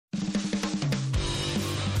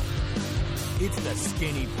It's the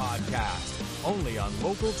Skinny Podcast, only on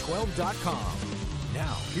Local12.com.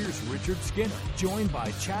 Now, here's Richard Skinner, joined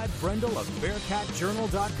by Chad Brendel of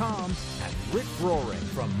BearcatJournal.com and Rick Broering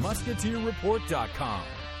from MusketeerReport.com.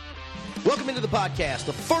 Welcome into the podcast,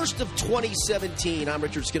 the first of 2017. I'm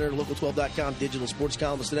Richard Skinner, Local12.com, digital sports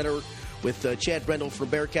columnist and editor, with Chad Brendel from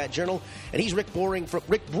Bearcat Journal, and he's Rick Broering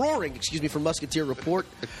from Musketeer Report.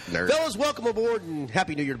 Fellas, welcome aboard, and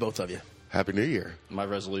Happy New Year to both of you. Happy New Year. My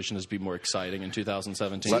resolution is to be more exciting in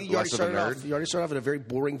 2017. See, you already started off in a very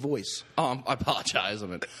boring voice. I apologize.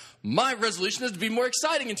 My resolution is to be more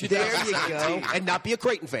exciting in 2017. There you go. And not be a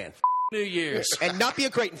Creighton fan. New Year's. And not be a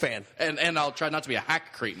Creighton fan. And I'll try not to be a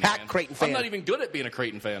hack Creighton fan. Creighton fan. I'm not even good at being a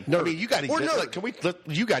Creighton fan. No, I mean, you got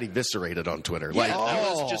you got eviscerated on Twitter. Yeah, that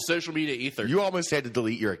was just social media ether. You almost had to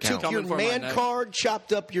delete your account. Took your man card,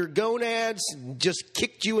 chopped up your gonads, just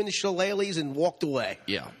kicked you in the shillelaghs and walked away.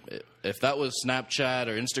 Yeah. If that was Snapchat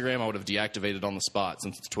or Instagram, I would have deactivated on the spot.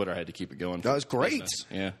 Since it's Twitter, I had to keep it going. That was great. Business.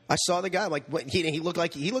 Yeah, I saw the guy. He looked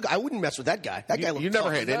like I wouldn't mess with that guy. That guy looked. You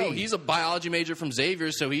never had any. No, he's a biology major from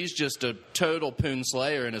Xavier, so he's just a total poon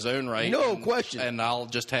slayer in his own right. No question. And I'll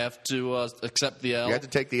just have to accept the L. You have to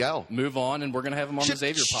take the L. Move on, and we're going to have him on the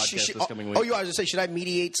Xavier podcast this coming week. Oh, you I was going to say, should I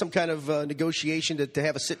mediate some kind of negotiation to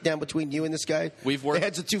have a sit down between you and this guy? The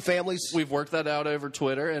heads of two families. We've worked that out over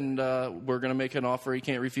Twitter, and we're going to make an offer he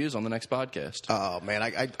can't refuse on the next podcast. Oh man,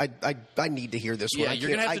 I need to hear this one. Yeah, you're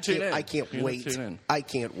gonna have to tune in. I can't wait. I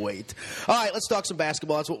can't wait. All right, let's talk some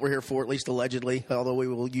basketball. That's what we're here for, at least allegedly. Although we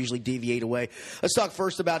will usually deviate away. Let's talk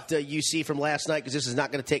first about UC from last night, because this is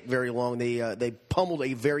not going to take very long. They pummeled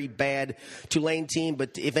a very bad Tulane team.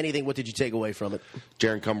 But if anything, what did you take away from it?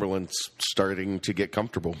 Jaron Cumberland's starting to get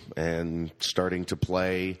comfortable and starting to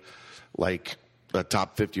play like a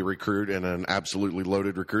top 50 recruit in an absolutely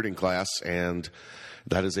loaded recruiting class, and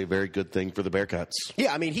that is a very good thing for the Bearcats.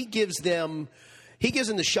 Yeah, I mean, he gives them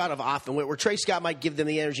the shot of offense. Where Trey Scott might give them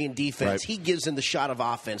the energy and defense, right. He gives them the shot of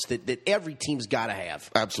offense that every team's got to have.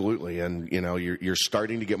 Absolutely, and you're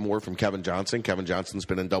starting to get more from Kevin Johnson. Kevin Johnson's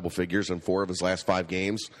been in double figures in 4 of his last 5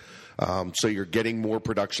 games, so you're getting more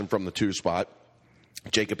production from the 2 spot.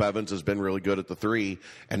 Jacob Evans has been really good at the 3,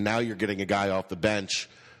 and now you're getting a guy off the bench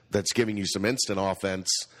that's giving you some instant offense.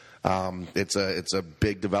 It's a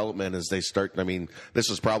big development as they start. I mean, this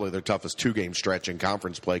is probably their toughest 2-game stretch in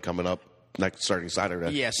conference play coming up starting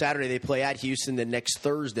Saturday. Yeah, Saturday they play at Houston. Then next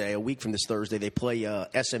Thursday, a week from this Thursday, they play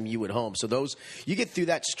SMU at home. So you get through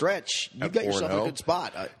that stretch, you've got yourself a good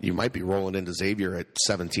spot. You might be rolling into Xavier at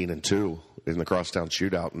 17-2 in the crosstown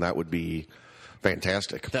shootout, and that would be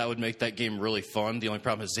fantastic. That would make that game really fun. The only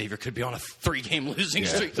problem is Xavier could be on a 3-game losing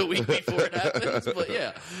streak the week before it happens. But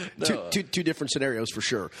yeah, two different scenarios for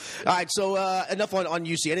sure. All right, so enough on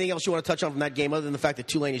UC. Anything else you want to touch on from that game other than the fact that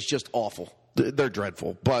Tulane is just awful? They're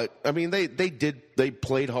dreadful, but I mean they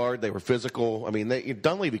played hard. They were physical. I mean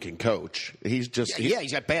Dunleavy can coach. He's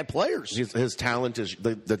got bad players. His talent is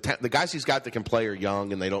the guys he's got that can play are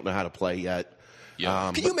young and they don't know how to play yet.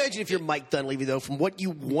 Yeah. Can you imagine if you're Mike Dunleavy, though, from what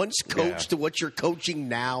you once coached to what you're coaching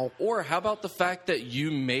now? Or how about the fact that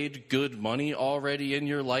you made good money already in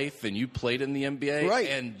your life and you played in the NBA, right.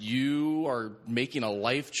 And you are making a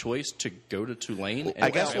life choice to go to Tulane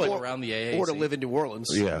and around the AAC. Or to live in New Orleans.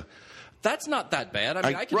 Yeah. That's not that bad. I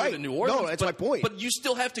mean, I can live in New Orleans. No, that's my point. But you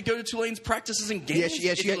still have to go to Tulane's practices and games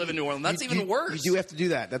if you live in New Orleans. That's even worse. You do have to do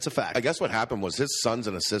that. That's a fact. I guess what happened was his son's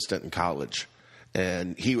an assistant in college,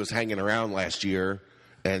 and he was hanging around last year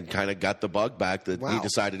and kind of got the bug back that he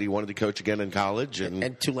decided he wanted to coach again in collge.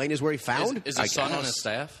 And Tulane is where he found? Is his son on his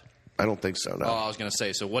staff? I don't think so, no. Oh, I was going to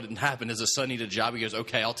say, so what happened is his son needed a job. He goes,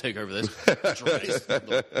 okay, I'll take over this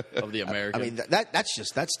of the American. I mean,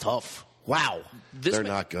 that's tough. Wow. They're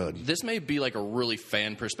not good. This may be like a really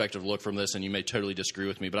fan perspective look from this, and you may totally disagree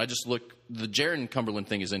with me, but the Jaron Cumberland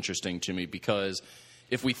thing is interesting to me because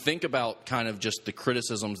if we think about kind of just the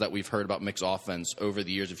criticisms that we've heard about Mick's offense over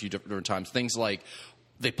the years a few different times, things like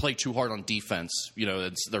they play too hard on defense,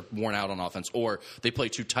 they're worn out on offense, or they play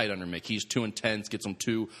too tight under Mick. He's too intense, gets them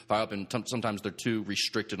too fired up, and sometimes they're too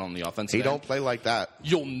restricted on the offense. He don't play like that.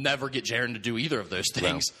 You'll never get Jaron to do either of those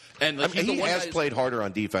things. No. And he has played harder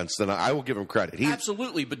on defense than I will give him credit.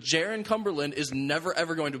 Absolutely, but Jaron Cumberland is never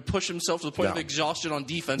ever going to push himself to the point of exhaustion on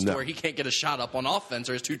defense to where he can't get a shot up on offense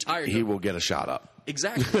or is too tired. He will get a shot up.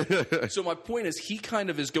 Exactly. So my point is he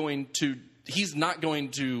kind of is going to he's not going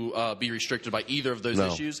to be restricted by either of those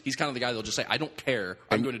issues. He's kind of the guy that'll just say, I don't care.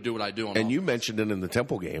 I'm going to do what I do on offense. You mentioned it in the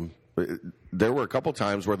Temple game. There were a couple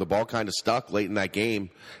times where the ball kind of stuck late in that game,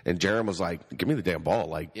 and Jaron was like, give me the damn ball.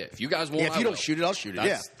 Like, yeah, if you guys want if you don't shoot it, I'll shoot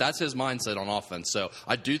it. That's his mindset on offense. So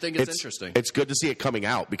I do think it's interesting. It's good to see it coming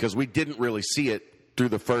out because we didn't really see it through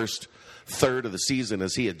the first third of the season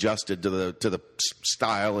as he adjusted to the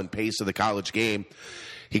style and pace of the college game.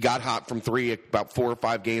 He got hot from three about 4 or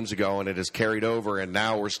 5 games ago, and it has carried over, and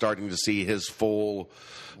now we're starting to see his full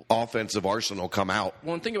offensive arsenal come out.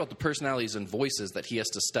 Well, and think about the personalities and voices that he has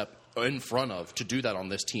to step in front of to do that on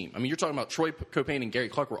this team. I mean, you're talking about Troy Copain and Gary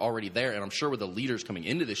Clark were already there, and I'm sure with the leaders coming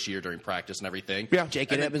into this year during practice and everything. Yeah,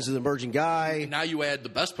 Jacob Evans is an emerging guy. Now you add the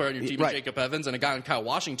best player on your team, Right. Jacob Evans, and a guy in Kyle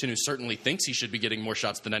Washington who certainly thinks he should be getting more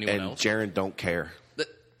shots than anyone And else. Jaron don't care.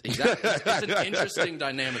 Exactly. It's an interesting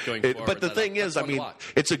dynamic going forward. But the thing is, I mean,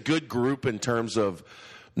 it's a good group in terms of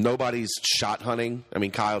nobody's shot hunting. I mean,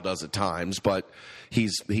 Kyle does at times, but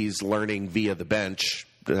he's learning via the bench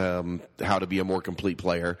how to be a more complete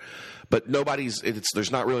player. But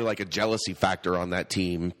there's not really like a jealousy factor on that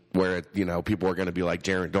team where people are going to be like,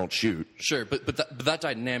 Jaron, don't shoot. Sure, but that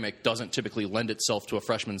dynamic doesn't typically lend itself to a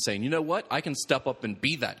freshman saying, you know what, I can step up and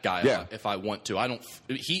be that guy if I want to.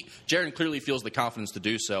 Jaron clearly feels the confidence to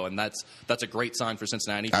do so, and that's a great sign for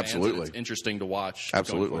Cincinnati fans. Absolutely. And it's interesting to watch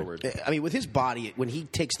Absolutely. going forward. I mean, with his body, when he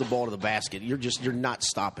takes the ball to the basket, you're not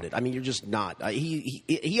stopping it. I mean, you're just not.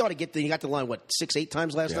 He ought to get he got to the line 6-8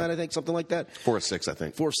 times last night, I think, something like that. 4 or 6, I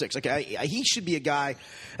think. 4 or 6. Okay, he should be a guy,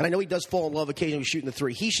 and I know he does fall in love occasionally shooting the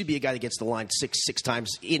three. He should be a guy that gets to the line six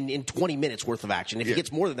times in 20 minutes worth of action. If he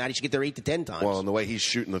gets more than that, he should get there 8 to 10 times. Well, and the way he's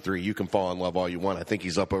shooting the three, you can fall in love all you want. I think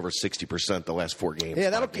he's up over 60% the last 4 games. Yeah,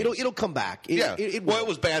 it'll come back. It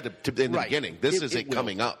was bad in the beginning. This is it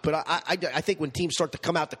coming up. But I think when teams start to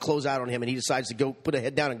come out to close out on him, and he decides to go put a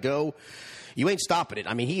head down and go, you ain't stopping it.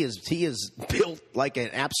 I mean, he is built like an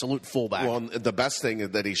absolute fullback. Well, and the best thing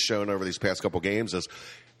that he's shown over these past couple games is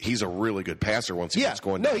he's a really good passer once he gets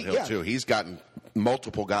going downhill, too. He's gotten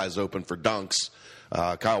multiple guys open for dunks.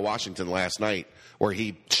 Kyle Washington last night, where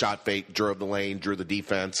he shot fake, drove the lane, drew the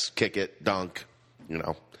defense, kick it, dunk.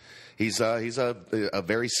 He's a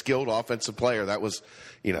very skilled offensive player. That was,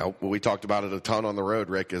 we talked about it a ton on the road,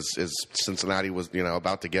 Rick, is Cincinnati was,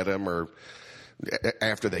 about to get him, or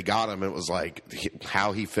after they got him, it was like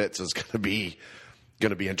how he fits is going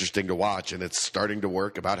to be interesting to watch, and it's starting to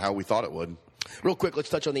work about how we thought it would. Real quick, let's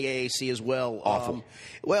touch on the AAC as well. Awful.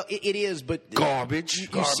 Well, it is, but Garbage.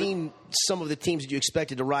 You've seen some of the teams that you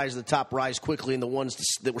expected to rise to the top rise quickly, and the ones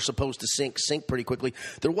that were supposed to sink pretty quickly.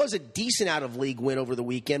 There was a decent out-of-league win over the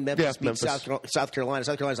weekend. Memphis beat South Carolina.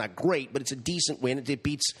 South Carolina's not great, but it's a decent win. It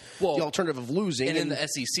beats the alternative of losing. And in the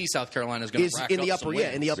SEC, South Carolina is going to rack up some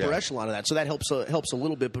wins. in the upper echelon of that. So that helps a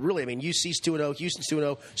little bit. But really, I mean, UC's 2-0, Houston's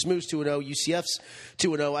 2-0, Smooth's 2-0, UCF's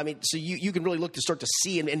 2-0. I mean, so you can really look to start to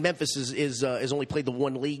see. And Memphis has only played the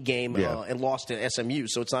one league game and lost to SMU,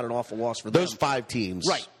 so it's not an awful loss for them. Those 5 teams,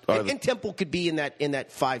 right? And Temple could be in that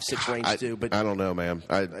 5-6 range too. But I don't know, man.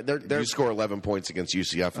 You score 11 points against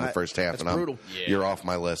UCF in the first half, that's and brutal. You're off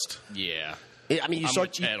my list. Yeah. I mean, you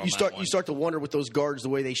start to wonder with those guards the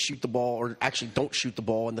way they shoot the ball, or actually don't shoot the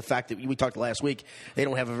ball, and the fact that we talked last week they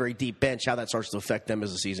don't have a very deep bench, how that starts to affect them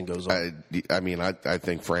as the season goes on. I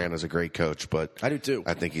think Fran is a great coach, but I do too.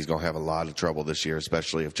 I think he's going to have a lot of trouble this year,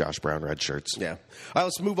 especially if Josh Brown redshirts. Yeah. All right,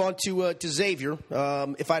 let's move on to Xavier.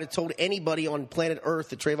 If I'd have told anybody on planet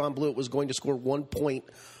Earth that Trayvon Blewett was going to score 1 point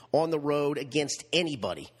on the road against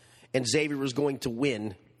anybody, and Xavier was going to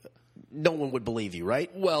win, no one would believe you,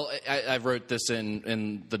 right? Well, I wrote this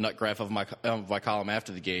in the nut graph of my column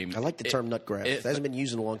after the game. I like the term nut graph. It hasn't been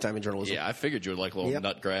used in a long time in journalism. Yeah, I figured you would like a little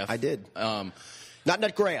nut graph. I did. Not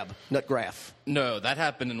nut grab, nut graph. No, that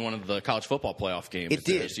happened in one of the college football playoff games. It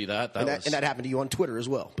did. Did you see that? And that happened to you on Twitter as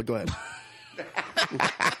well, but go ahead.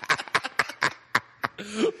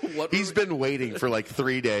 He's been waiting for like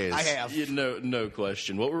 3 days. I have. No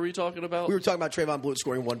question. What were we talking about? We were talking about Trayvon Blewett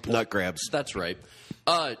scoring 1 point. Nut grabs. That's right.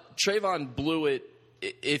 Trayvon Blewett,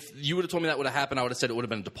 if you would have told me that would have happened, I would have said it would have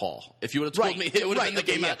been DePaul. If you would have told me it would have been the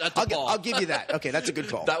game at DePaul. I'll give you that. Okay, that's a good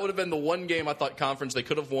call. That would have been the one game I thought conference they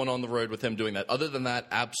could have won on the road with him doing that. Other than that,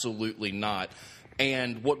 absolutely not.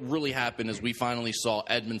 And what really happened is we finally saw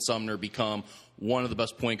Edmund Sumner become one of the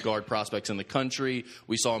best point guard prospects in the country.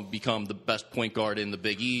 We saw him become the best point guard in the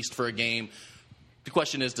Big East for a game. The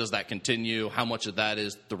question is, does that continue? How much of that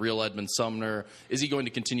is the real Edmund Sumner? Is he going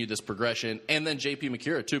to continue this progression? And then J.P.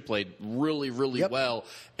 McCura, too, played really, really well.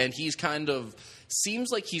 And he's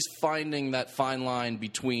seems like he's finding that fine line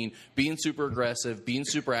between being super aggressive, being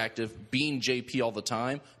super active, being J.P. all the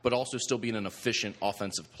time, but also still being an efficient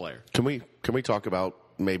offensive player. Can we talk about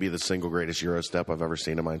maybe the single greatest Euro step I've ever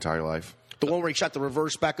seen in my entire life? The one where he shot the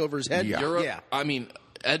reverse back over his head? Yeah. I mean,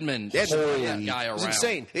 Edmond Edmond, that guy it around. was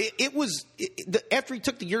insane. After he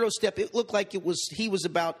took the Euro step, it looked like he was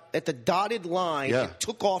about at the dotted line and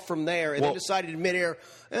took off from there, and then decided in midair,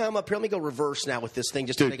 I'm up here. Let me go reverse now with this thing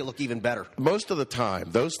just to make it look even better. Most of the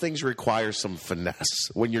time, those things require some finesse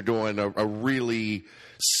when you're doing a really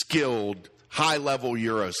skilled, high-level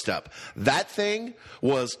Euro step. That thing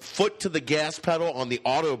was foot to the gas pedal on the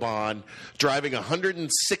Autobahn, driving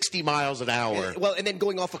 160 miles an hour. And then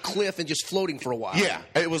going off a cliff and just floating for a while. Yeah,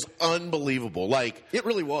 it was unbelievable. Like it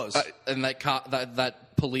really was. And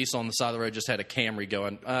that police on the side of the road just had a Camry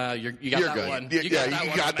going. You got You're that good. one. You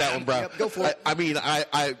got that one, bro. Yep, go for it. I mean,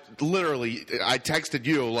 I literally texted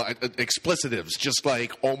you explicitives, just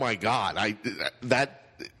like, oh my god, that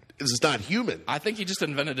is not human. I think he just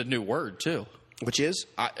invented a new word too. Which is?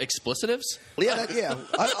 Explicitives? Yeah.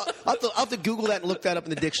 I'll have to Google that and look that up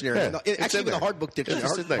in the dictionary. Yeah, Actually, in the hardbook dictionary,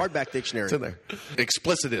 hardback dictionary. It's in there.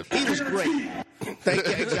 Explicitive. He was great. Thank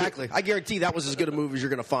you. Exactly. I guarantee that was as good a move as you're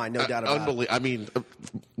going to find, no doubt about it. I mean,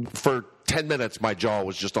 for 10 minutes, my jaw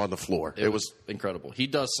was just on the floor. It was incredible. He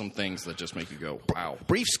does some things that just make you go, wow.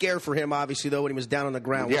 Brief scare for him, obviously, though, when he was down on the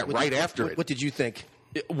ground. Yeah, right after it. What did you think?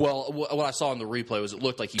 What I saw in the replay was it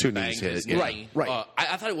looked like he banged his knee. Right.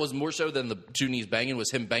 I thought it was more so than the two knees banging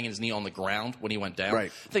was him banging his knee on the ground when he went down.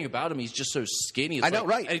 Right. The thing about him, he's just so skinny. It's I know,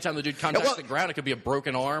 right. Anytime the dude contacts the ground, it could be a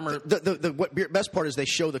broken arm. Or The best part is they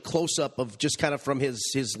show the close-up of just kind of from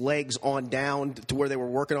his legs on down to where they were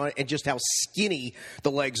working on it and just how skinny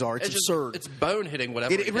the legs are. It's absurd. It's bone hitting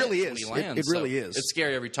whatever it really is. When he lands. It really is. It's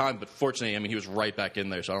scary every time, but fortunately, I mean, he was right back in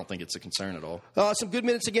there, so I don't think it's a concern at all. Some good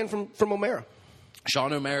minutes again from O'Mara.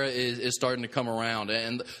 Sean O'Mara is starting to come around,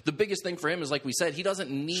 and the biggest thing for him is, like we said, he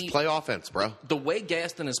doesn't need just play offense, bro. The way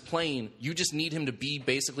Gaston is playing, you just need him to be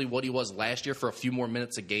basically what he was last year for a few more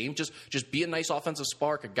minutes a game. Just be a nice offensive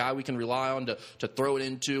spark, a guy we can rely on to throw it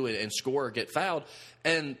into and score or get fouled.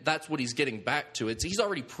 And that's what he's getting back to. He's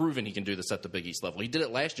already proven he can do this at the Big East level. He did it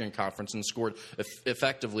last year in conference and scored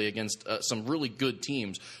effectively against some really good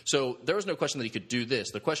teams. So there was no question that he could do this.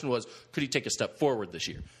 The question was, could he take a step forward this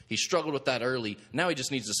year? He struggled with that early. Now he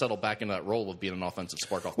just needs to settle back into that role of being an offensive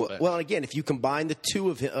spark off the bench. Well, and again, if you combine the two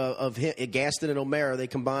of him, Gaston and O'Mara, they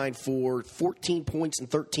combined for 14 points and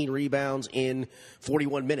 13 rebounds in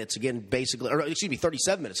 41 minutes. Again, basically,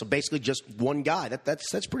 37 minutes. So basically, just one guy.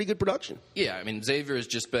 That's pretty good production. Yeah, I mean, Xavier has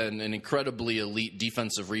just been an incredibly elite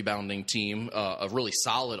defensive rebounding team, a really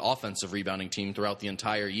solid offensive rebounding team throughout the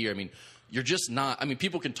entire year. I mean, you're just not. I mean,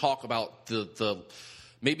 people can talk about the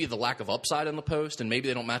maybe the lack of upside in the post, and maybe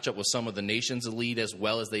they don't match up with some of the nation's elite as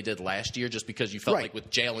well as they did last year, just because you felt like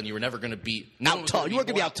with Jalen you were never going to be out tough. You weren't going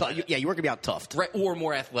to be out tough. Yeah, you weren't going to be out toughed. Right, or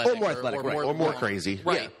more athletic. Or more crazy.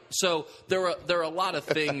 Right. Yeah. So there are a lot of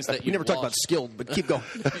things that you never talked about skilled, but keep going.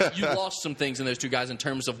 You lost some things in those two guys in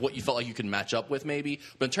terms of what you felt like you could match up with, maybe.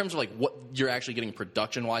 But in terms of like what you're actually getting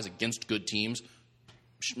production wise against good teams,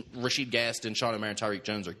 Rasheed Gaston, Sean O'Mara, and Tyreek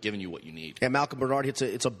Jones are giving you what you need. And Malcolm Bernard it's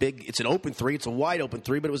an open three. It's a wide open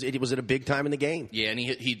three, but it was at a big time in the game. Yeah, and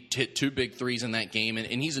he hit two big threes in that game,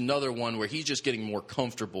 and he's another one where he's just getting more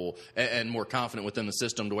comfortable and more confident within the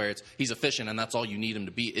system to where he's efficient, and that's all you need him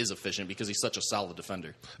to be is efficient because he's such a solid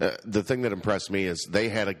defender. The thing that impressed me is they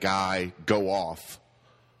had a guy go off.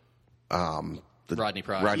 Rodney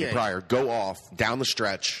Pryor. Pryor go off down the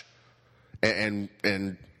stretch, and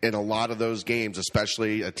in a lot of those games,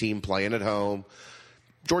 especially a team playing at home,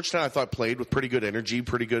 Georgetown I thought played with pretty good energy,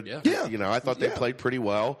 pretty good. Yeah. You know, I thought they played pretty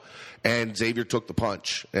well, and Xavier took the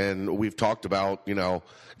punch. And we've talked about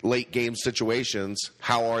late game situations.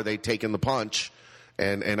 How are they taking the punch?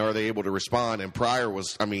 And are they able to respond? And Pryor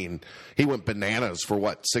he went bananas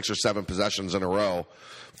for 6 or 7 possessions in a row,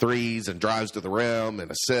 threes and drives to the rim and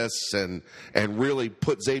assists, and really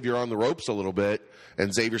put Xavier on the ropes a little bit.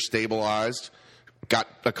 And Xavier stabilized, got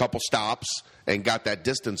a couple stops, and got that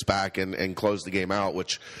distance back and closed the game out,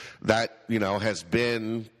 which that has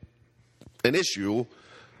been an issue.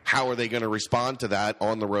 How are they going to respond to that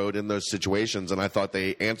on the road in those situations? And I thought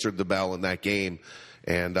they answered the bell in that game.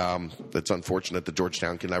 And it's unfortunate that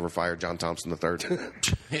Georgetown can never fire John Thompson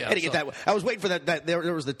III. Had to get that. I was waiting for that.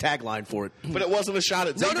 There was the tagline for it, but it wasn't a shot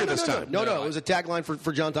at Xavier this time. No, it was a tagline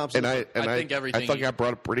for John Thompson. And I think everything. I thought you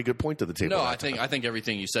brought a pretty good point to the table. No, I think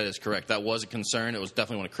everything you said is correct. That was a concern. It was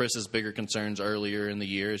definitely one of Chris's bigger concerns earlier in the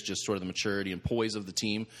year. Is just sort of the maturity and poise of the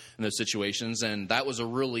team in those situations, and that was a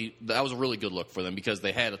really good look for them because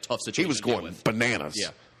they had a tough situation. He was going bananas. Yeah.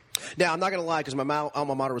 Now, I'm not going to lie because my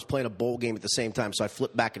alma mater was playing a bowl game at the same time, so I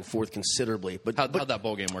flipped back and forth considerably. But how'd that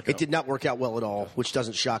bowl game work out? It did not work out well at all, which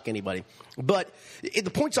doesn't shock anybody. But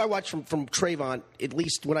the points I watched from Trayvon, at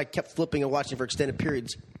least when I kept flipping and watching for extended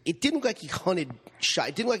periods, it didn't look like he hunted shot.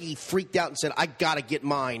 It didn't look like he freaked out and said, I got to get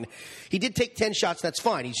mine. He did take 10 shots. That's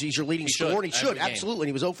fine. He's your leading scorer. And he should, absolutely. And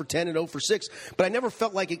he was 0 for 10 and 0 for 6. But I never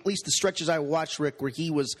felt like, at least the stretches I watched, Rick, where he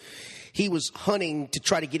was hunting to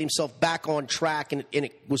try to get himself back on track, and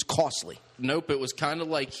it was costly. Nope. It was kind of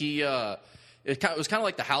like it was kind of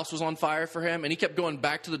like the house was on fire for him, and he kept going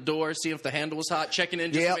back to the door, seeing if the handle was hot, checking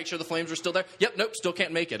in just to make sure the flames were still there. Yep, nope, still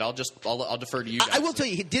can't make it. I'll defer to you guys. I will tell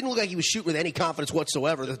you, it didn't look like he was shooting with any confidence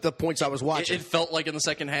whatsoever, the points I was watching. It felt like in the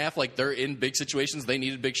second half, like they're in big situations, they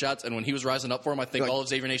needed big shots, and when he was rising up for them, I think all of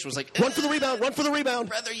Xavier Nation was like, run for the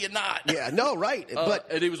rebound. Rather you not. Yeah, no, right.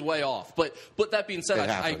 And he was way off. But that being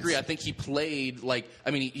said, I agree. I think he played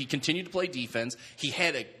he continued to play defense. He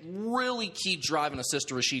had a really key drive and assist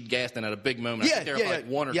to Rashid Gaston at a big moment. I think they were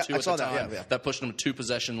one or two at the time that pushed him a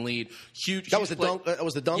 2-possession lead. Huge. That was the dunk. That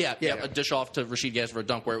was the dunk. Yeah, a dish off to Rashid Gaston for a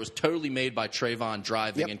dunk where it was totally made by Trayvon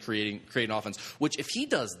driving and creating offense. Which, if he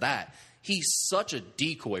does that, he's such a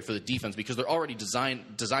decoy for the defense because they're already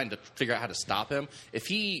designed to figure out how to stop him. If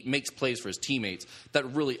he makes plays for his teammates,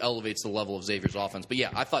 that really elevates the level of Xavier's offense. But yeah,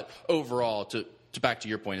 I thought overall, to back to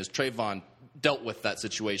your point, is Trayvon dealt with that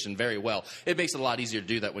situation very well. It makes it a lot easier to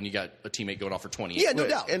do that when you got a teammate going off for 28. Yeah, no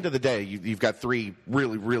doubt. End of the day, you've got 3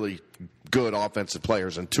 really, really good offensive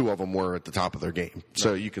players, and 2 of them were at the top of their game.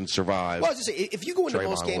 So you can survive. Well, I was just say, if you go into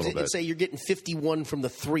most games and say you're getting 51 from the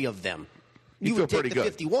 3 of them, you would take the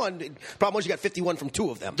 51. Problem was you got 51 from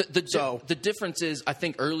 2 of them. The difference is, I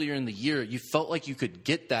think earlier in the year, you felt like you could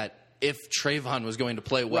get that if Trayvon was going to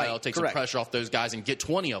play well, take some pressure off those guys, and get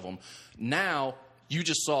 20 of them. Now, you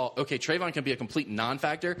just saw, okay, Trayvon can be a complete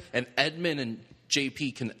non-factor, and Edmond and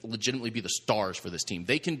JP can legitimately be the stars for this team.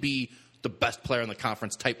 They can be the best player in the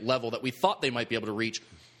conference type level that we thought they might be able to reach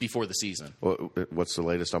before the season. What's the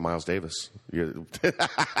latest on Miles Davis? Dun,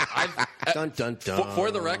 dun, dun. For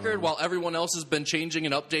the record, while everyone else has been changing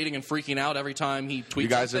and updating and freaking out every time he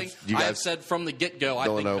tweets something, I have said from the get-go, I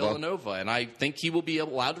think Villanova, and I think he will be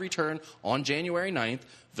allowed to return on January 9th.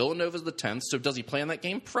 Villanova's the 10th, so does he play in that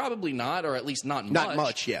game? Probably not, or at least not much. Not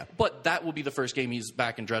much, yeah. But that will be the first game he's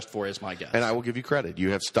back and dressed for, is my guess. And I will give you credit.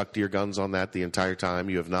 You have stuck to your guns on that the entire time.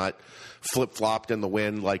 You have not flip-flopped in the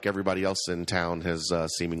wind like everybody else in town has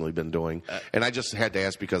seemingly been doing. And I just had to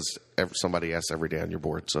ask because somebody asks every day on your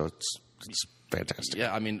board, so it's fantastic.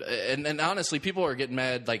 Yeah, I mean, and honestly, people are getting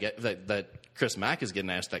mad that Chris Mack is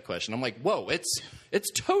getting asked that question. I'm like, whoa,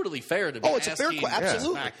 it's totally fair to be it's a fair question.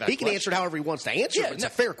 Absolutely. He can answer it however he wants to answer it. It's a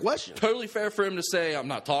fair question. Totally fair for him to say, I'm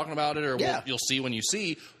not talking about it, or you'll see when you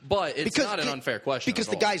see, but it's not an unfair question. Because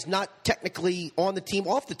the guy's not technically on the team,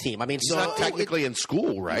 off the team. I mean, he's not technically in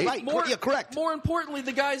school, right? Right. Correct. More importantly,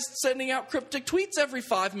 the guy's sending out cryptic tweets every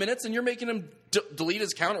 5 minutes, and you're making him delete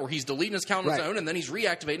his account, or he's deleting his account on his own, and then he's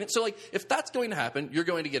reactivating it. So, if that's going to happen, you're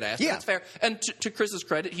going to get asked. Yeah. That's fair. And to Chris's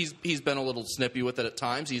credit, he's been a little snippy with it at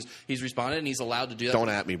times. He's responded, and he's allowed to do that. Don't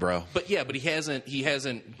at me, bro. But he hasn't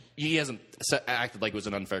acted like it was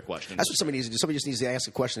an unfair question. That's what somebody needs to do. Somebody just needs to ask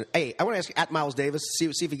a question. Hey, I want to ask at Miles Davis. See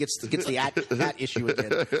if he gets the at issue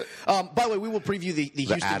again. By the way, we will preview the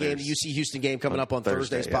Houston game, the UC Houston game coming up on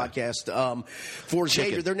Thursday's podcast. For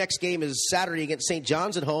Xavier, their next game is Saturday against St.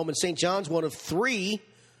 John's at home, and St. John's one of 3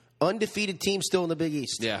 undefeated teams still in the Big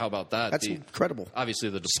East. Yeah, how about that? That's incredible. Obviously,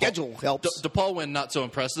 the schedule helps. DePaul win, not so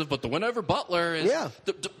impressive, but the win over Butler is. Yeah.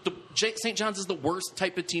 St. John's is the worst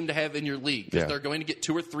type of team to have in your league because they're going to get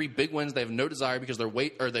 2 or 3 big wins. They have no desire because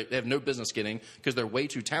they have no business getting because they're way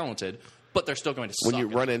too talented. But they're still going to suck. When you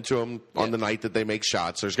run into them on the night that they make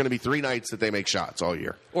shots, there's going to be 3 nights that they make shots all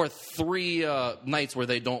year, or 3 nights where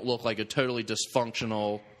they don't look like a totally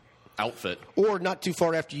dysfunctional outfit, or not too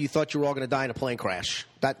far after you thought you were all going to die in a plane crash.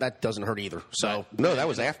 That doesn't hurt either. So no, that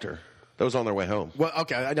was after. That was on their way home. Well,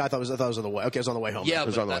 okay, I thought it was on the way. Okay, it was on the way home. Yeah, it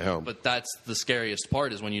was on the way home. But that's the scariest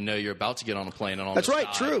part is when you know you're about to get on a plane and all. That's right.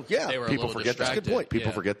 True. Yeah. They were people forget that. That's a good point.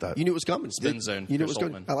 People forget that. You knew it was coming. Spin zone. You knew it was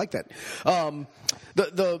coming. I like that.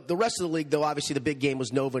 The rest of the league, though, obviously the big game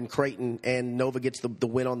was Nova and Creighton, and Nova gets the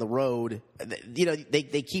win on the road. You know,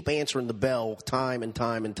 they keep answering the bell time and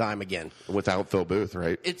time and time again. Without Phil Booth,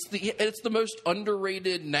 right? It's the most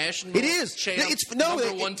underrated national. It is. It's number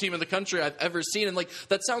 1 team in the country I've ever seen, and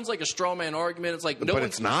that sounds like a straw man argument. It's like but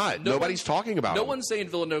it's not. Nobody's talking about it. No one's saying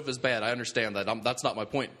Villanova's bad. I understand that. That's not my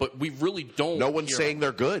point. But we really don't. No one's saying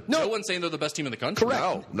they're good. No one's saying they're the best team in the country. Correct.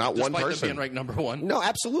 No, not one person. Despite them being ranked number 1. No,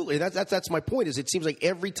 absolutely. That's my point. Is it seems like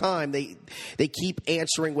every time they keep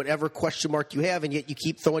answering whatever question mark you have, and yet you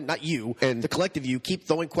keep throwing, not you, and the collective you keep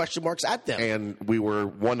throwing question marks at them. And we were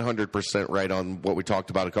 100% right on what we talked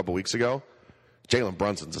about a couple weeks ago. Jalen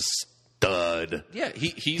Brunson's a stud. Yeah,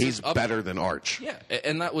 he's better than Arch. Yeah,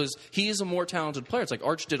 and he is a more talented player. It's like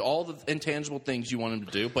Arch did all the intangible things you want him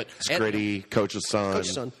to do, but he's gritty, coach's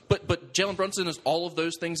son. But Jalen Brunson is all of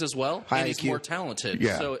those things as well, and he's IQ. more talented.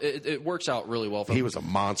 Yeah. So it works out really well for him. He was a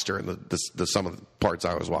monster in the some of the parts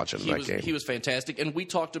I was watching in that game. He was fantastic, and we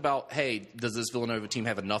talked about, hey, does this Villanova team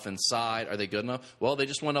have enough inside? Are they good enough? Well, they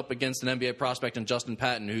just went up against an NBA prospect in Justin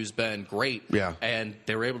Patton, who's been great, and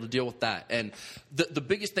they were able to deal with that. And the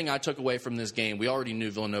biggest thing I took away from this game, we already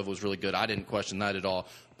knew Villanova was really good. I didn't question that at all.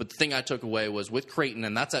 But the thing I took away was with Creighton,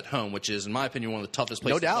 and that's at home, which is, in my opinion, one of the toughest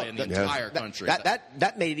places to play in the entire country.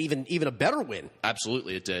 That made it even a better win.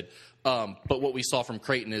 Absolutely, it did. But what we saw from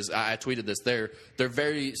Creighton is, I tweeted this, they're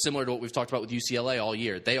very similar to what we've talked about with UCLA all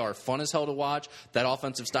year. They are fun as hell to watch. That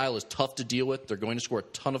offensive style is tough to deal with. They're going to score a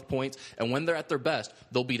ton of points. And when they're at their best,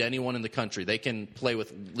 they'll beat anyone in the country. They can play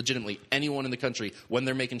with legitimately anyone in the country when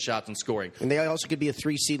they're making shots and scoring. And they also could be a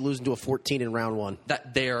 3 seed losing to a 14 in round 1.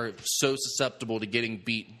 That they are so susceptible to getting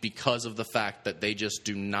beat because of the fact that they just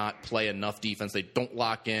do not play enough defense. They don't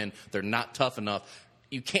lock in. They're not tough enough.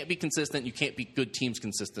 You can't be consistent. You can't beat good teams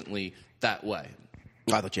consistently that way.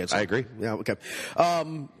 I thought you had something. I agree. Yeah, okay.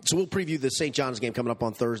 So we'll preview the St. John's game coming up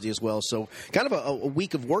on Thursday as well. So kind of a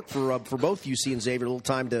week of work for both UC and Xavier. A little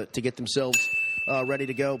time to get themselves ready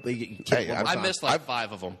to go. I missed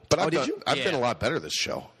 5 of them. But I've Yeah. been a lot better this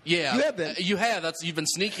show. Yeah, You have been. You have. You've been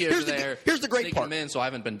sneaky over there. Here's the great sneaking part. them in, so I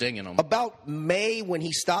haven't been dinging them. About May, when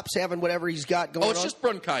he stops having whatever he's got going on. It's just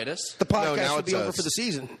bronchitis. The podcast now will be it's over for the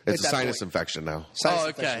season. It's a at that sinus point. infection now. Sinus Okay.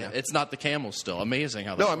 infection, yeah. It's not the camel still. Amazing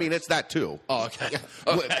how that No, I works. mean it's that too. Oh, okay.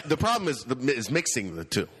 The problem is mixing the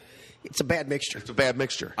two. It's a bad mixture. It's a bad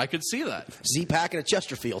mixture. I could see that. Z-Pack and a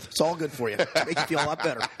Chesterfield. It's all good for you. Make you feel a lot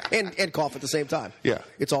better. And cough at the same time. Yeah.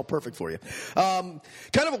 It's all perfect for you. Kind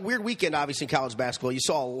of a weird weekend, obviously, in college basketball. You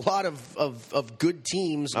saw a lot of good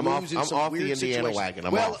teams I'm lose in off some the weird Indiana situations. wagon.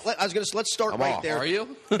 I'm well, off. I was going to let's start I'm right off. there. Are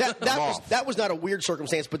you? That was not a weird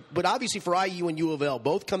circumstance, but obviously for IU and U of L,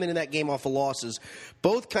 both come into that game off of losses,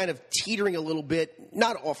 both kind of teetering a little bit,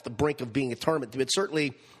 not off the brink of being a tournament, but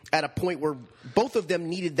certainly at a point where both of them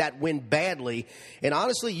needed that win badly. And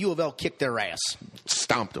honestly, U of L kicked their ass.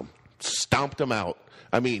 Stomped them out.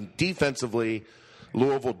 I mean, defensively,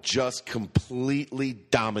 Louisville just completely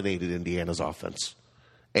dominated Indiana's offense.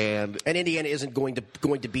 And Indiana isn't going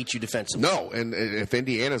to beat you defensively. no, and if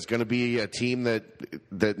Indiana's going to be a team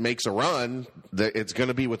that makes a run, it's going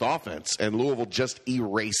to be with offense. And Louisville just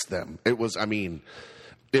erased them. It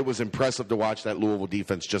was impressive to watch that Louisville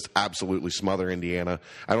defense just absolutely smother Indiana.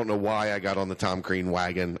 I don't know why I got on the Tom Crean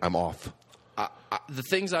wagon. I'm off. The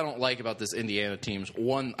things I don't like about this Indiana team,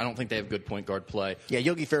 one, I don't think they have good point guard play. Yeah,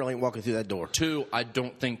 Yogi Ferrell ain't walking through that door. Two, I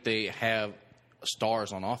don't think they have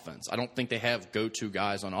stars on offense. I don't think they have go-to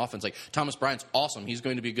guys on offense. Like Thomas Bryant's awesome. He's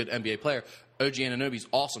going to be a good NBA player. OG Anunoby's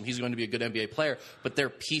awesome. He's going to be a good NBA player. But they're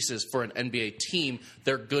pieces for an NBA team.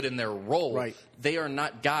 They're good in their role. Right. They are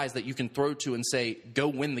not guys that you can throw to and say, go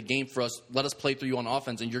win the game for us. Let us play through you on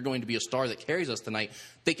offense, and you're going to be a star that carries us tonight.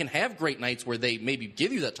 They can have great nights where they maybe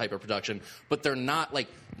give you that type of production, but they're not like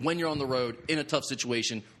when you're on the road in a tough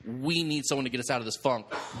situation, we need someone to get us out of this funk.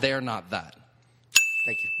 They're not that.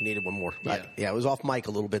 Thank you. You needed one more. Yeah. It was off mic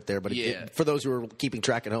a little bit there, but for those who are keeping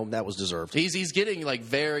track at home, that was deserved. He's getting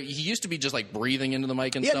like he used to be just like breathing into the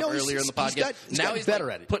mic and stuff earlier in the podcast. Now he's better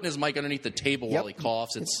at it. Putting his mic underneath the table while he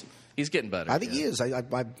coughs. He's getting better. I think he is. I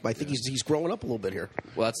think he's growing up a little bit here.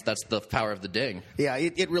 Well, that's the power of the ding. Yeah,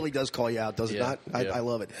 it really does call you out, does it not? I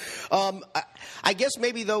love it. I guess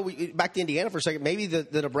maybe, though, back to Indiana for a second, maybe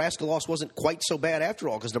the Nebraska loss wasn't quite so bad after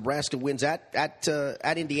all, because Nebraska wins at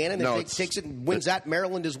Indiana, and then takes it and wins at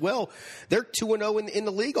Maryland as well. They're 2-0 in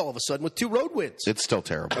the league all of a sudden with 2 road wins. It's still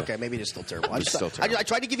terrible. Okay, maybe it is still terrible. It's still terrible. I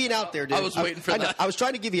tried to give you an out there, dude. I was waiting for that. I was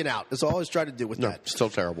trying to give you an out. That's all I was trying to do with that. Still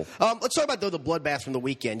terrible. Let's talk about, though, the bloodbath from the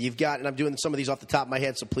weekend. You've got, and I'm doing some of these off the top of my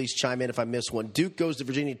head, so please chime in if I miss one. Duke goes to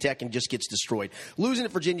Virginia Tech and just gets destroyed. Losing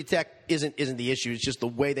at Virginia Tech isn't the issue. It's just the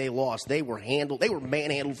way they lost. They were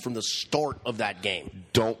manhandled from the start of that game.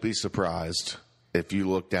 Don't be surprised if you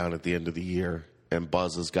look down at the end of the year and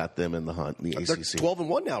Buzz has got them in the hunt in the They're ACC.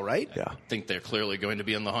 12-1 now, right? Yeah. I think they're clearly going to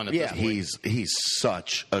be in the hunt at this point. He's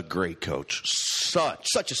such a great coach.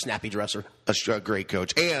 Such a snappy dresser. A great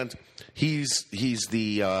coach. And he's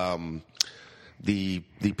the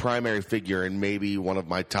primary figure in maybe one of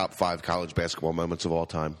my top 5 college basketball moments of all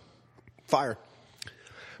time. Fire.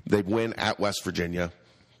 They win at West Virginia,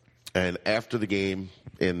 and after the game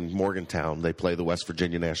in Morgantown, they play the West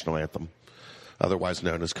Virginia National Anthem, otherwise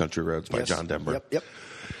known as Country Roads by John Denver. Yep.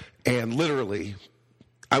 And literally,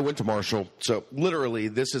 I went to Marshall, so literally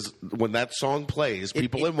this is when that song plays,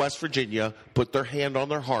 people in West Virginia put their hand on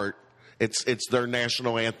their heart It's their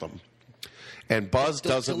national anthem. And Buzz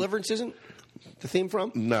doesn't. Deliverance isn't the theme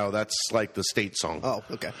from? No, that's like the state song. Oh,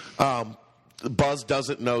 okay. Buzz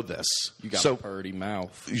doesn't know this. You got a purty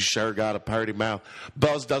mouth. You sure got a purty mouth.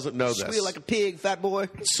 Buzz doesn't know this. Squeal like a pig, fat boy.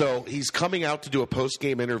 So he's coming out to do a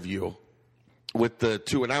post-game interview with the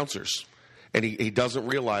two announcers. And he doesn't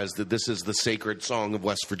realize that this is the sacred song of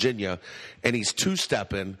West Virginia. And he's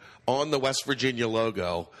two-stepping on the West Virginia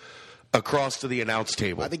logo across to the announce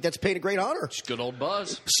table. I think that's paid a great honor. It's good old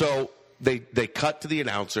Buzz. So they cut to the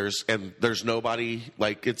announcers, and there's nobody.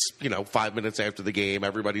 Like, it's 5 minutes after the game,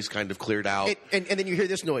 everybody's kind of cleared out, And then you hear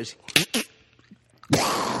this noise.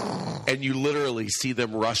 and you literally see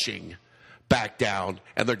them rushing back down,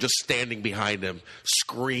 and they're just standing behind him,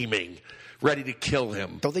 screaming, ready to kill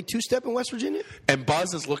him. Don't they two-step in West Virginia? And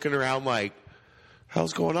Buzz is looking around like,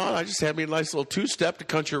 hell's going on? I just had me a nice little two-step to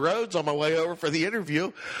Country Roads on my way over for the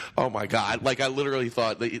interview. Oh, my God. Like, I literally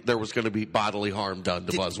thought that there was going to be bodily harm done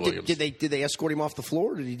to Buzz Williams. Did they escort him off the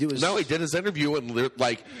floor? Or did he do his... No, he did his interview, and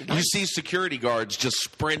you see security guards just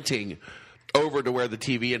sprinting over to where the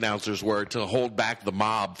TV announcers were to hold back the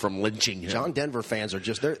mob from lynching him. John Denver fans are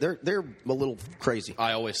just they're a little crazy.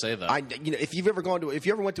 I always say that. If you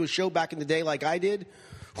ever went to a show back in the day like I did,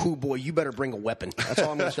 oh boy, you better bring a weapon. That's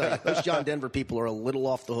all I'm going to tell you. Those John Denver people are a little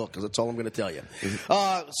off the hook, because that's all I'm going to tell you.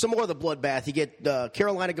 Some more of the bloodbath. You get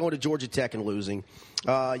Carolina going to Georgia Tech and losing.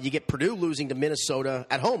 You get Purdue losing to Minnesota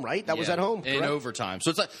at home, right? That was at home, correct? in overtime. So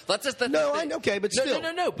it's like okay, but still,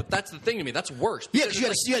 no. But that's the thing to me. That's worse. Yeah,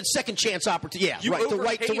 because you had second chance opportunity. Yeah,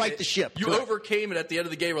 right. To right the ship. You overcame it at the end of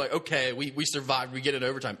the game. We're like, okay, we survived. We get it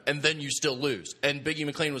overtime, and then you still lose. And Biggie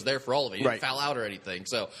McLean was there for all of it. He didn't foul out or anything.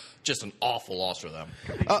 So just an awful loss for them.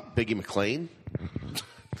 Biggie McLean?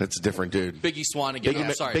 That's a different dude. Biggie Swan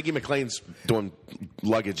again. Sorry. Biggie McLean's doing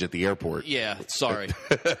luggage at the airport. Yeah, sorry.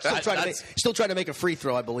 Still trying to make a free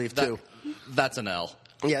throw, I believe, too. That's an L.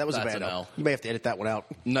 Yeah, that was That's a bad an L. You may have to edit that one out.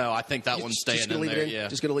 No, I think that one's staying in there. Yeah,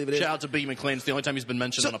 just going to leave it in. Shout out to Biggie McLean. It's the only time he's been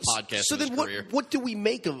mentioned on a podcast. So in his then, career. what do we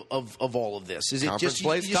make of all of this? Is it conference just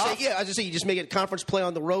play you stuff? say, I just say you just make it conference play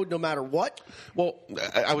on the road no matter what? Well,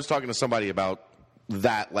 I was talking to somebody about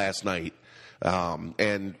that last night,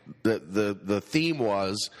 and the theme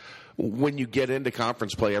was, when you get into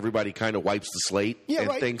conference play, everybody kind of wipes the slate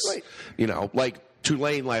and thinks, like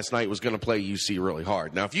Tulane last night was going to play UC really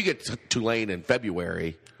hard. Now, if you get Tulane in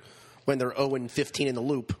February, when they're 0-15 in the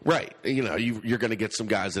loop, right? You're going to get some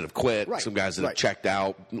guys that have quit, some guys that have checked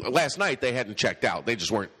out. Last night they hadn't checked out; they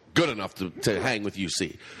just weren't good enough to hang with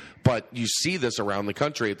UC. But you see this around the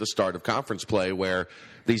country at the start of conference play, where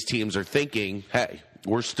these teams are thinking, "Hey,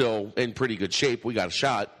 we're still in pretty good shape. We got a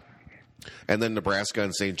shot." And then Nebraska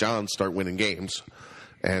and St. John's start winning games,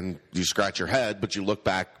 and you scratch your head, but you look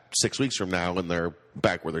back 6 weeks from now, and they're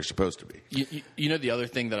back where they're supposed to be. You know, the other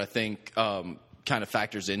thing that I think kind of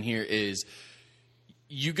factors in here is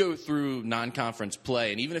you go through non-conference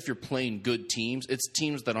play, and even if you're playing good teams, it's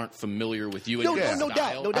teams that aren't familiar with you. No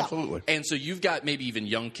doubt. Absolutely. And so you've got maybe even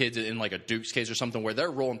young kids in like a Duke's case or something where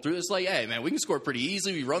they're rolling through this like, hey, man, we can score pretty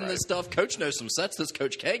easily. We run this stuff. Coach knows some sets. This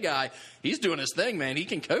Coach K guy, he's doing his thing, man. He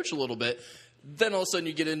can coach a little bit. Then all of a sudden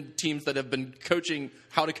you get in teams that have been coaching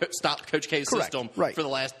how to stop Coach K's system for the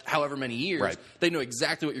last however many years. Right. They know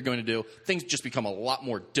exactly what you're going to do. Things just become a lot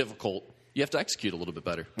more difficult. You have to execute a little bit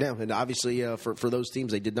better. Yeah, and obviously for those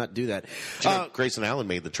teams, they did not do that. Grayson Allen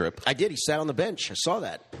made the trip. I did. He sat on the bench. I saw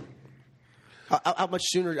that. How much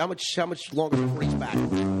sooner? How much longer before he's back? It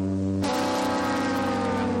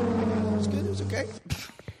was good. It was okay.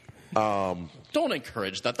 Don't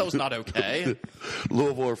encourage that. That was not okay.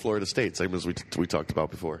 Louisville or Florida State, same as we talked about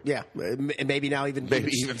before. Yeah, maybe now even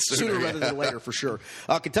sooner rather than later for sure.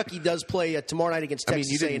 Kentucky does play tomorrow night against Texas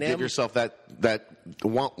you didn't A&M. give yourself that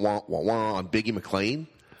wah on Biggie McLean.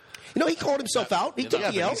 He called himself out. He took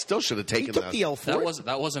the L. He still should have taken He took the L for it.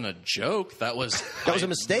 That wasn't a joke. That was a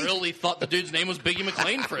mistake. I really thought the dude's name was Biggie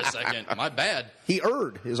McLean for a second. My bad. He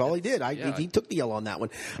erred is all he did. He took the L on that one.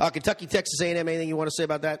 Kentucky, Texas A&M. Anything you want to say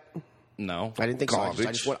about that? No, I didn't think so. I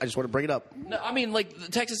just want to bring it up. No, I mean,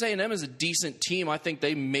 like Texas A&M is a decent team. I think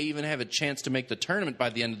they may even have a chance to make the tournament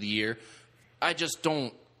by the end of the year. I just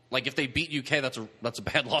don't like if they beat UK. That's a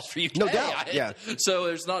bad loss for UK. No doubt. Yeah. So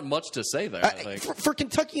there's not much to say there. I think. For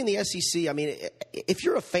Kentucky and the SEC, I mean, if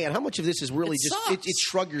you're a fan, how much of this is really it's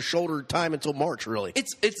shrug your shoulder time until March? Really,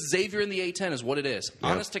 it's Xavier in the A-10 is what it is. Yeah.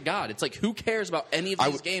 Honest to God, it's like who cares about any of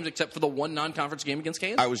these games except for the one non-conference game against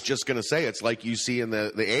Kansas? I was just going to say it's like you see in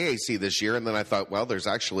the AAC this year, and then I thought, well, there's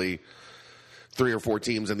actually 3 or 4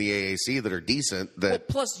 teams in the AAC that are decent.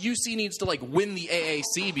 Plus, UC needs to win the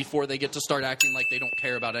AAC before they get to start acting like they don't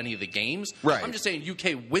care about any of the games. Right. I'm just saying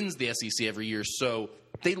UK wins the SEC every year, so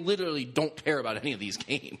they literally don't care about any of these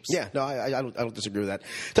games. Yeah, no, I don't disagree with that.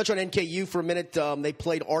 Touch on NKU for a minute. They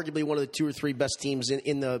played arguably one of the 2 or 3 best teams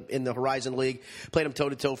in the Horizon League. Played them toe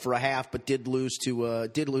to toe for a half, but did lose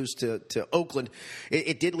to Oakland.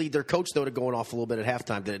 It did lead their coach though to going off a little bit at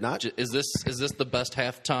halftime. Did it not? Is this the best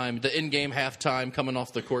halftime, the in-game halftime coming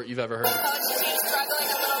off the court you've ever heard? Team's struggling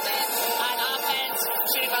a little bit on offense,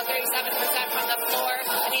 shooting about 37% from the floor.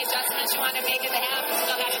 Any adjustments you want to make in the half? It's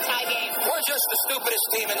still got a tie game. We're just the stupidest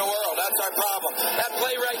team in the world. That's our problem. That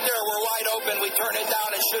play right there, we're wide open. We turn it down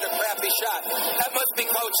and shoot a crappy shot. That must be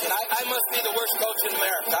coaching. I must be the worst coach in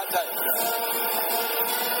America. I'll tell you.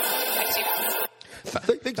 I see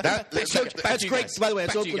that. That's great. By the way,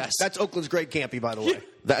 that's Oakland's Greg Campy, by the way.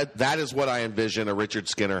 That is what I envision a Richard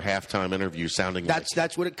Skinner halftime interview sounding like.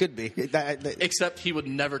 That's what it could be. Except he would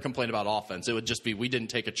never complain about offense. It would just be, we didn't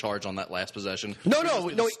take a charge on that last possession. No,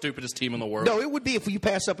 the stupidest team in the world. No, it would be if you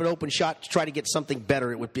pass up an open shot to try to get something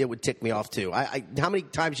better. It would tick me off too. How many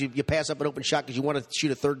times you pass up an open shot because you want to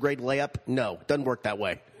shoot a third grade layup? No, doesn't work that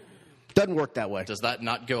way. Doesn't work that way. Does that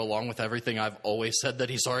not go along with everything I've always said that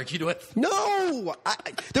he's argued with? No!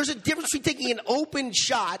 There's a difference between taking an open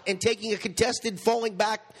shot and taking a contested, falling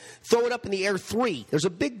back, throw it up in the air 3. There's a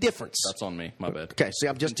big difference. That's on me. My bad. Okay, see,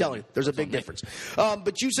 I'm just telling you. There's a big difference.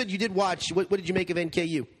 But you said you did watch. What did you make of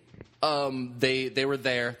NKU? They were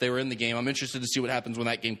there. They were in the game. I'm interested to see what happens when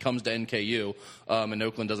that game comes to NKU. And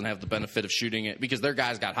Oakland doesn't have the benefit of shooting it because their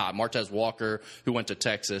guys got hot. Martez Walker, who went to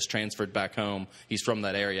Texas, transferred back home. He's from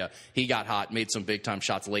that area. He got hot, made some big-time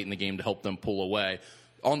shots late in the game to help them pull away.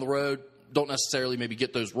 On the road, don't necessarily maybe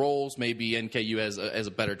get those rolls. Maybe NKU has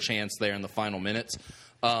a better chance there in the final minutes.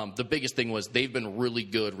 The biggest thing was they've been really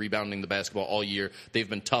good rebounding the basketball all year. They've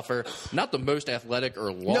been tougher. Not the most athletic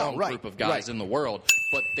or long group of guys in the world,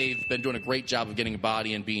 but they've been doing a great job of getting a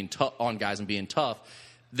body and being on guys and being tough.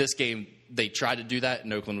 This game, they tried to do that,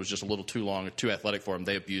 and Oakland was just a little too long or too athletic for them.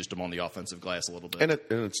 They abused them on the offensive glass a little bit. And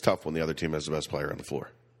it's tough when the other team has the best player on the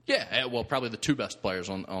floor. Yeah, well, probably the 2 best players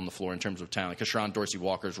on the floor in terms of talent. Because Sharon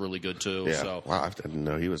Dorsey-Walker is really good, too. Yeah, so. wow, I didn't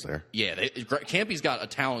know he was there. Yeah, Campy's got a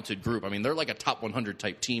talented group. I mean, they're like a top 100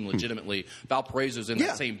 type team, legitimately. Valparaiso's in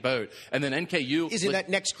that same boat. And then NKU is in that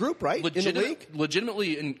next group, right? In the league?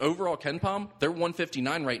 Legitimately, in overall KenPom, they're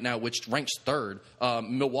 159 right now, which ranks 3rd.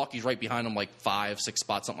 Milwaukee's right behind them, like 5, 6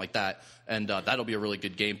 spots, something like that. And that'll be a really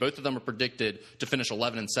good game. Both of them are predicted to finish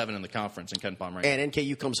 11-7 in the conference in KenPom right now. And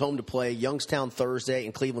NKU comes home to play Youngstown Thursday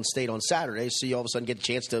and Cleveland State on Saturday, so you all of a sudden get a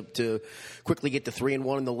chance to quickly get to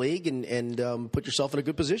 3-1 in the league and put yourself in a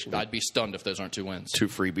good position. I'd be stunned if those aren't 2 wins. 2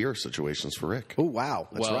 free beer situations for Rick. Oh, wow.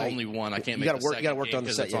 That's right. Only one. I can't you make gotta the work, second you got to work game on the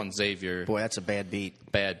because it's on Xavier. Boy, that's a bad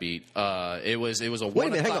beat. Bad beat. It was a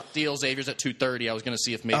 1 o'clock deal. Xavier's at 2:30. I was going to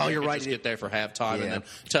see if maybe I could just get there for halftime and then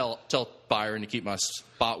tell Byron to keep my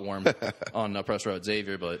spot warm on Press Row at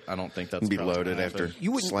Xavier, but I don't think that's be loaded after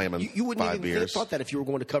slamming you wouldn't 5 even beers. have thought that if you were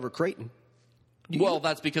going to cover Creighton. Well,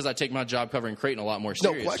 that's because I take my job covering Creighton a lot more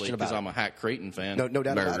seriously because I'm a hack Creighton fan. No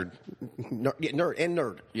doubt about it.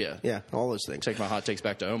 Nerd. Yeah, all those things. Take my hot takes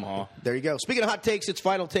back to Omaha. There you go. Speaking of hot takes, it's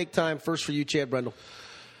final take time. First for you, Chad Brendel.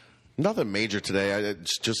 Nothing major today.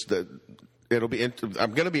 It's just that I'm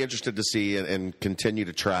going to be interested to see and continue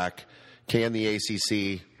to track. Can the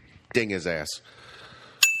ACC ding his ass?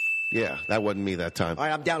 Yeah, that wasn't me that time. All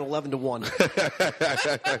right, I'm down 11-1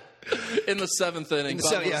 in the 7th inning.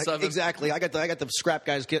 Exactly. I got the scrap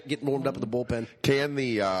guys getting warmed up in the bullpen. Can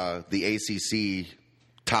the ACC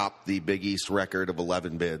top the Big East record of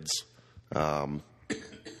 11 bids?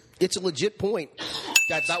 It's a legit point.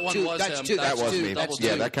 That one was him. That was me.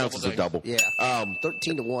 Yeah, that counts as a double. Yeah,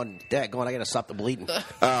 13-1. Daggone, I got to stop the bleeding.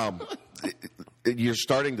 You're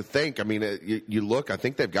starting to think. I mean, you look. I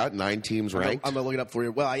think they've got 9 teams ranked. I'm going to look it up for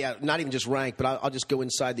you. Well, yeah, not even just ranked, but I'll just go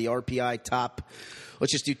inside the RPI top.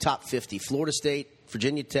 Let's just do top 50. Florida State,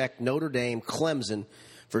 Virginia Tech, Notre Dame, Clemson,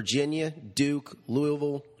 Virginia, Duke,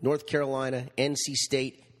 Louisville, North Carolina, NC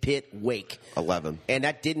State, Pitt, Wake. 11. And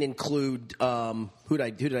that didn't include who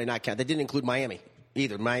did I not count? That didn't include Miami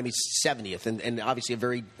either. Miami's 70th, and obviously a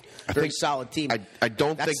very solid team. I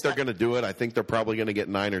don't think they're going to do it. I think they're probably going to get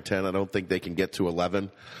 9 or 10. I don't think they can get to 11.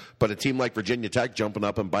 But a team like Virginia Tech jumping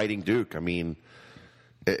up and biting Duke, I mean,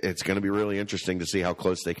 it's going to be really interesting to see how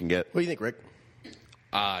close they can get. What do you think, Rick?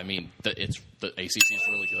 I mean, the ACC is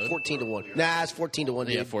really good. 14-1. Nah, it's 14-1.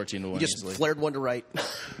 Yeah, 14-1. You just easily. flared one to right.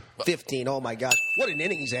 15. Oh my gosh, what an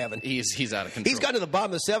inning he's having. He's out of control. He's gotten to the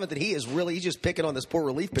bottom of the 7th, and he's just picking on this poor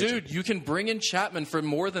relief pitcher. Dude, you can bring in Chapman for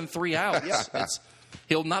more than 3 outs.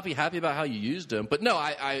 he'll not be happy about how you used him. But no,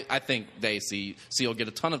 I think the ACC will get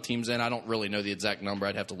a ton of teams in. I don't really know the exact number.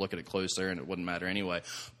 I'd have to look at it closer, and it wouldn't matter anyway.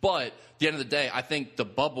 But at the end of the day, I think the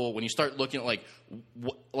bubble, when you start looking at,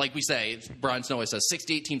 like we say, Brian Snow always says,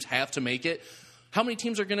 68 teams have to make it. How many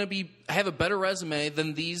teams are going to have a better resume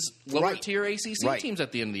than these lower-tier ACC teams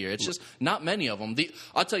at the end of the year? It's just not many of them.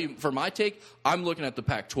 I'll tell you, for my take, I'm looking at the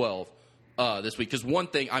Pac-12 this week. Because one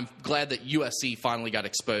thing, I'm glad that USC finally got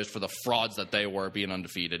exposed for the frauds that they were being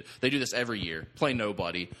undefeated. They do this every year. Play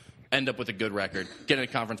nobody. End up with a good record. Get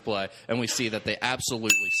into conference play. And we see that they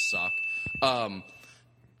absolutely suck.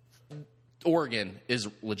 Oregon is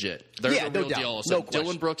legit. They're the real deal. So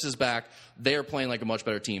Dylan Brooks is back. They're playing like a much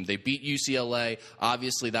better team. They beat UCLA.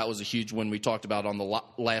 Obviously, that was a huge win we talked about on the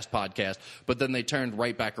last podcast. But then they turned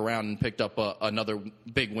right back around and picked up another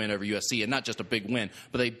big win over USC. And not just a big win,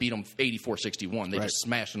 but they beat them 84-61. They just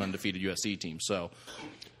smashed an undefeated USC team. So,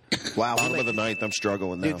 wow. Bottom of the ninth, I'm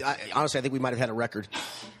struggling now. Dude, honestly, I think we might have had a record.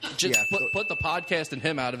 Just put the podcast and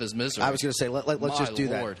him out of his misery. I was going to say, let's just do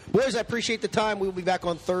that. Boys, I appreciate the time. We will be back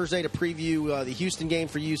on Thursday to preview the Houston game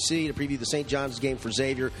for UC, to preview the St. John's game for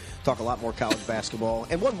Xavier, talk a lot more college basketball,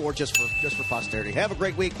 and one more just for posterity. Have a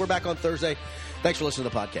great week. We're back on Thursday. Thanks for listening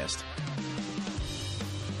to the podcast.